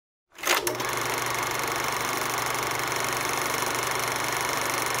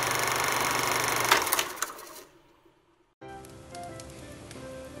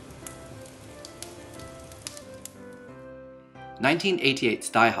1988's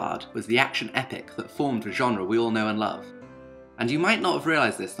Die Hard was the action epic that formed the genre we all know and love. And you might not have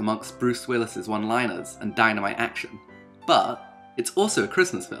realised this amongst Bruce Willis's one-liners and dynamite action, but it's also a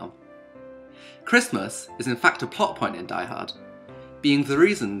Christmas film. Christmas is in fact a plot point in Die Hard, being the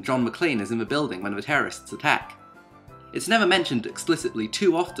reason John McClane is in the building when the terrorists attack. It's never mentioned explicitly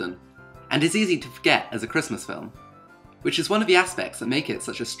too often, and is easy to forget as a Christmas film, which is one of the aspects that make it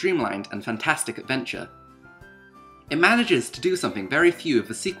such a streamlined and fantastic adventure. It manages to do something very few of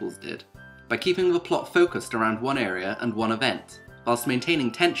the sequels did, by keeping the plot focused around one area and one event, whilst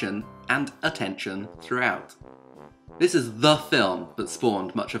maintaining tension and attention throughout. This is the film that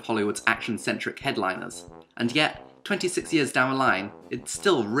spawned much of Hollywood's action-centric headliners, and yet, 26 years down the line, it's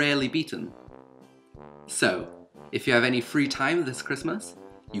still rarely beaten. So, if you have any free time this Christmas,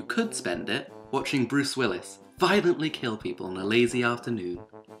 you could spend it watching Bruce Willis violently kill people on a lazy afternoon.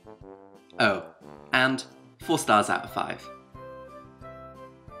 Oh, and 4 stars out of 5.